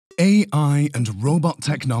AI and robot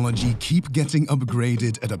technology keep getting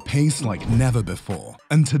upgraded at a pace like never before.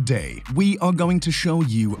 And today, we are going to show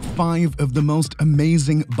you 5 of the most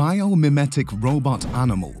amazing biomimetic robot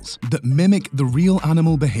animals that mimic the real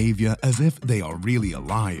animal behavior as if they are really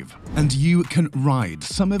alive. And you can ride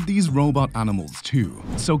some of these robot animals too,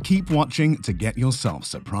 so keep watching to get yourself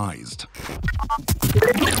surprised.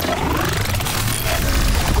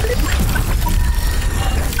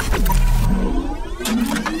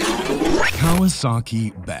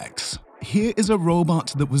 Kawasaki Bex. Here is a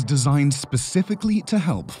robot that was designed specifically to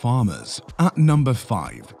help farmers. At number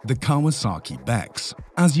 5, the Kawasaki Bex.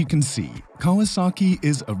 As you can see, Kawasaki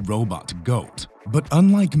is a robot goat. But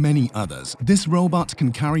unlike many others, this robot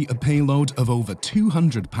can carry a payload of over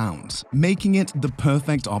 200 pounds, making it the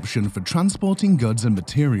perfect option for transporting goods and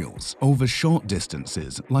materials over short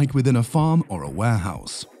distances, like within a farm or a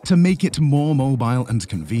warehouse. To make it more mobile and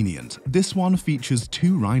convenient, this one features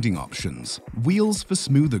 2 riding options: wheels for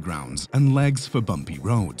smoother grounds and legs for bumpy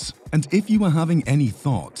roads. And if you are having any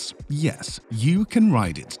thoughts, yes, you can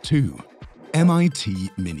ride it too. MIT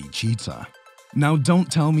Mini Cheetah. Now don't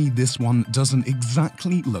tell me this one doesn't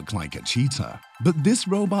exactly look like a cheetah, but this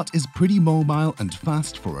robot is pretty mobile and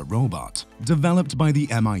fast for a robot. Developed by the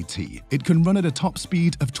MIT, it can run at a top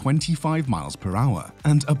speed of 25 miles per hour,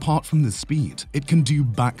 and apart from the speed, it can do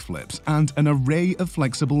backflips and an array of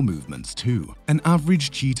flexible movements too. An average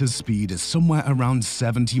cheetah's speed is somewhere around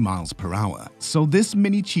 70 miles per hour, so this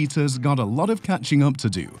mini cheetah's got a lot of catching up to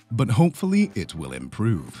do, but hopefully it will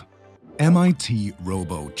improve. MIT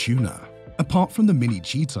Robo Tuner. Apart from the mini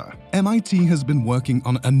cheetah, MIT has been working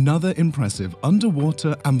on another impressive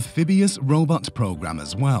underwater amphibious robot program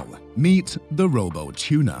as well. Meet the Robo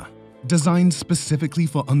Tuner. Designed specifically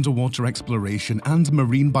for underwater exploration and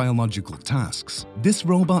marine biological tasks, this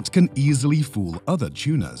robot can easily fool other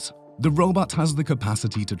tuners. The robot has the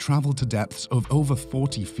capacity to travel to depths of over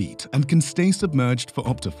 40 feet and can stay submerged for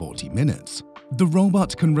up to 40 minutes. The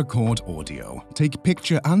robot can record audio, take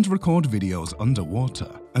picture and record videos underwater,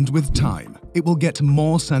 and with time, it will get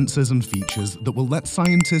more sensors and features that will let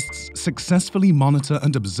scientists successfully monitor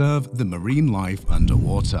and observe the marine life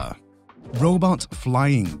underwater. Robot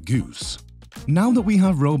Flying Goose. Now that we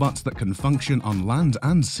have robots that can function on land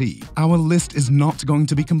and sea, our list is not going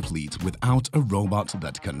to be complete without a robot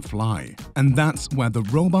that can fly. And that's where the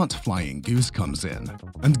Robot Flying Goose comes in.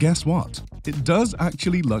 And guess what? It does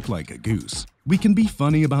actually look like a goose. We can be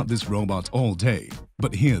funny about this robot all day,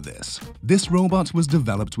 but hear this. This robot was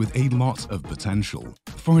developed with a lot of potential.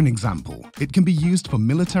 For an example, it can be used for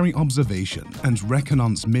military observation and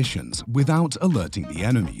reconnaissance missions without alerting the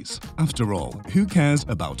enemies. After all, who cares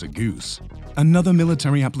about a goose? Another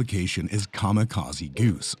military application is Kamikaze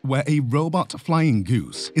Goose, where a robot flying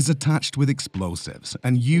goose is attached with explosives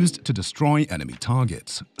and used to destroy enemy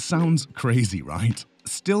targets. Sounds crazy, right?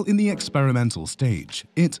 Still in the experimental stage,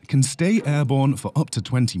 it can stay airborne for up to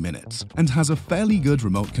 20 minutes and has a fairly good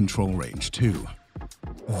remote control range too.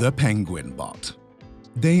 The Penguin Bot.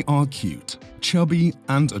 They are cute, chubby,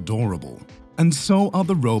 and adorable. And so are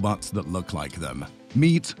the robots that look like them.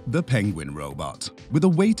 Meet the Penguin Robot. With a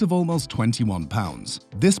weight of almost 21 pounds,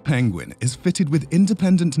 this penguin is fitted with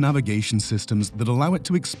independent navigation systems that allow it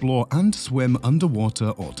to explore and swim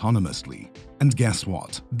underwater autonomously. And guess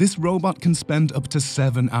what? This robot can spend up to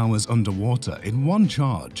 7 hours underwater in one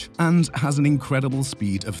charge and has an incredible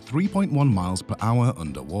speed of 3.1 miles per hour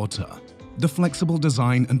underwater. The flexible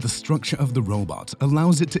design and the structure of the robot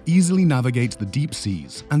allows it to easily navigate the deep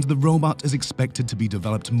seas, and the robot is expected to be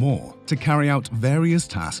developed more to carry out various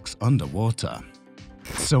tasks underwater.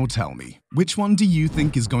 So tell me, which one do you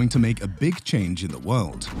think is going to make a big change in the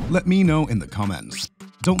world? Let me know in the comments.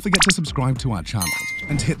 Don't forget to subscribe to our channel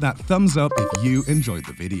and hit that thumbs up if you enjoyed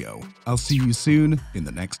the video. I'll see you soon in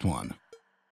the next one.